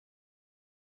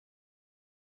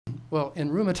Well,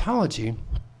 in rheumatology,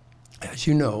 as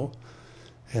you know,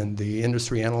 and the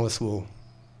industry analysts will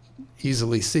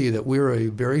easily see that we're a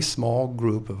very small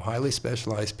group of highly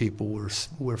specialized people.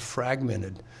 We're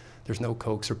fragmented. There's no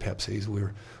Cokes or Pepsis.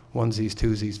 We're onesies,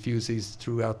 twosies, fusies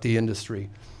throughout the industry.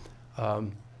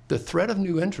 The threat of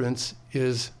new entrants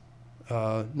is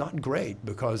not great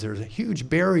because there's huge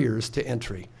barriers to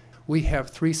entry. We have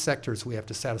three sectors we have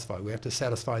to satisfy. We have to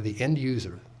satisfy the end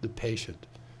user, the patient,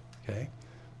 okay?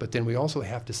 But then we also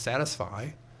have to satisfy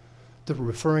the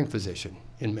referring physician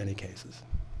in many cases,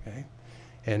 okay?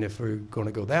 And if we're going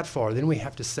to go that far, then we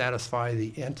have to satisfy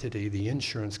the entity, the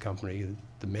insurance company,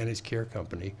 the managed care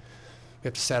company. We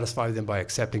have to satisfy them by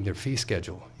accepting their fee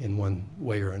schedule in one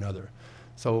way or another.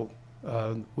 So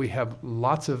we have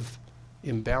lots of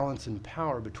imbalance in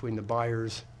power between the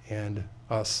buyers and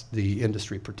us, the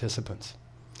industry participants.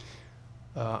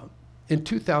 In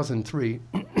 2003,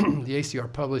 the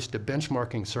ACR published a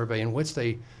benchmarking survey in which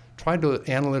they tried to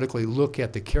analytically look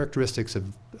at the characteristics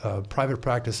of private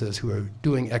practices who are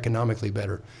doing economically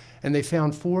better. And they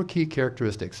found four key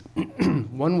characteristics.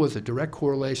 One was a direct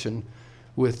correlation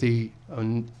with the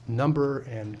number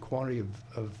and quantity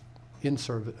of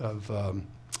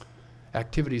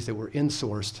activities that were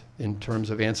insourced in terms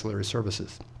of ancillary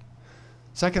services.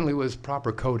 Secondly was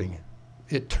proper coding.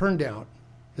 It turned out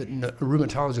that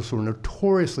rheumatologists were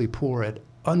notoriously poor at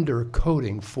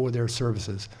undercoding for their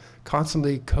services,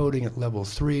 constantly coding at level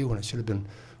 3 when it should have been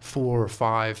 4 or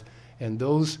 5, and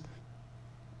those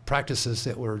practices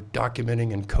that were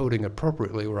documenting and coding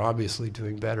appropriately were obviously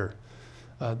doing better.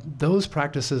 Those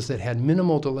practices that had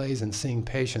minimal delays in seeing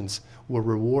patients were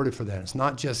rewarded for that. It's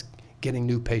not just getting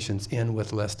new patients in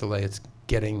with less delay, it's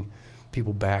getting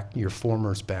people back, your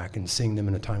formers back, and seeing them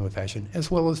in a timely fashion,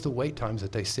 as well as the wait times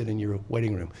that they sit in your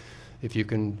waiting room. If you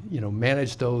can,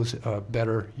 manage those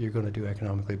better, you're going to do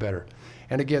economically better.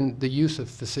 And again, the use of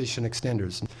physician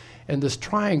extenders. And this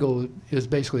triangle is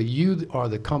basically you are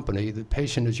the company, the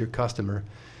patient is your customer,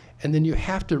 and then you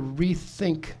have to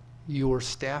rethink your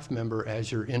staff member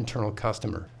as your internal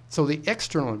customer. So the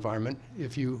external environment,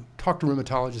 if you talk to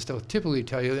rheumatologists, they'll typically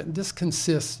tell you that this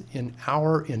consists in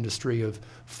our industry of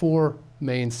 4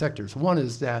 main sectors. One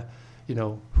is that,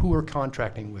 who we're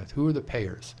contracting with, who are the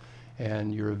payers,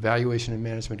 and your evaluation and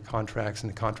management contracts and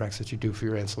the contracts that you do for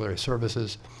your ancillary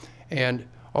services. And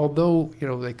although,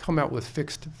 they come out with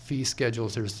fixed fee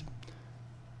schedules,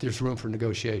 there's room for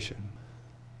negotiation.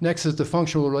 Next is the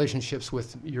functional relationships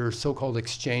with your so-called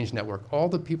exchange network. All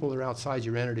the people that are outside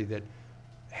your entity that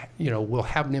will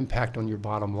have an impact on your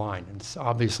bottom line. And it's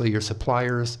obviously your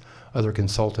suppliers, other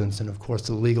consultants, and of course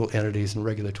the legal entities and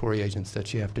regulatory agents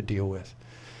that you have to deal with.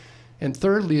 And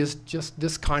thirdly is just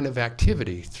this kind of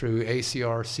activity through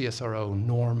ACR, CSRO,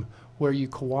 NORM, where you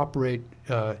cooperate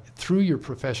through your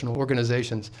professional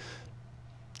organizations.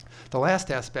 The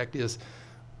last aspect is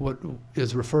what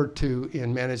is referred to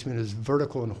in management as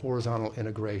vertical and horizontal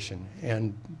integration.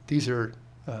 And these are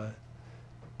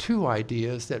 2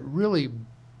 ideas that really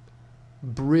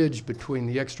bridge between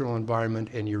the external environment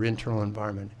and your internal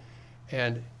environment.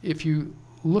 And if you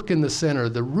look in the center,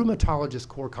 the rheumatologist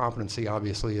core competency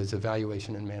obviously is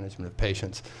evaluation and management of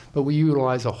patients, but we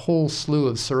utilize a whole slew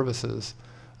of services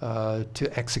to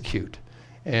execute.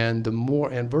 And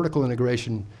vertical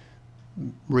integration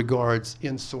regards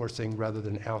insourcing rather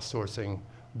than outsourcing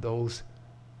those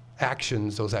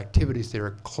actions, those activities that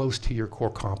are close to your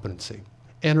core competency.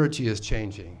 Energy is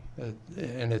changing,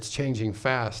 and it's changing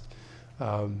fast.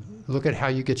 Look at how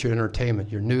you get your entertainment,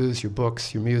 your news, your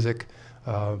books, your music,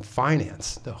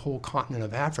 finance. The whole continent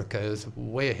of Africa is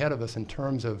way ahead of us in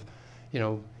terms of,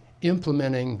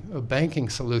 implementing a banking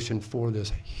solution for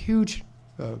this huge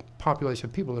population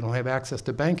of people that don't have access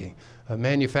to banking.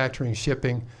 Manufacturing,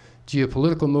 shipping,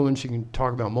 geopolitical movements. You can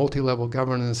talk about multi-level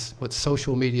governance, what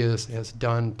social media has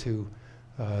done to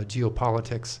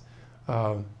geopolitics.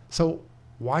 So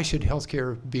why should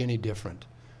healthcare be any different?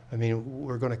 I mean,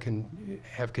 we're going to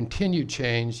have continued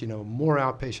change, more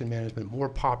outpatient management, more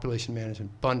population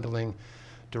management, bundling,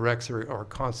 directs or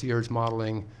concierge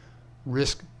modeling,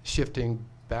 risk shifting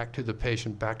back to the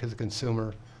patient, back to the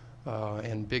consumer,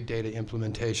 and big data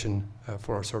implementation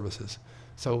for our services.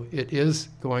 So it is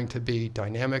going to be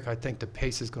dynamic. I think the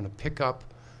pace is going to pick up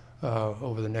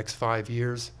over the next 5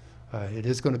 years. It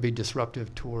is going to be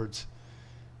disruptive towards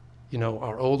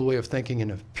our old way of thinking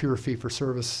in a pure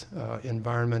fee-for-service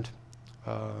environment.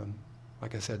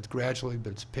 Like I said, gradually,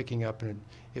 but it's picking up, and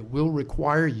it will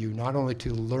require you not only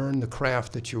to learn the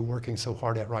craft that you're working so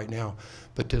hard at right now,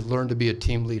 but to learn to be a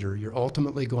team leader. You're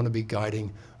ultimately going to be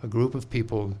guiding a group of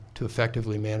people to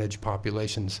effectively manage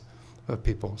populations of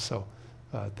people. So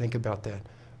think about that.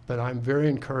 but I'm very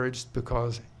encouraged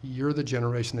because you're the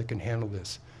generation that can handle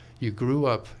this. You grew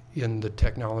up in the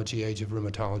technology age of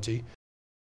rheumatology.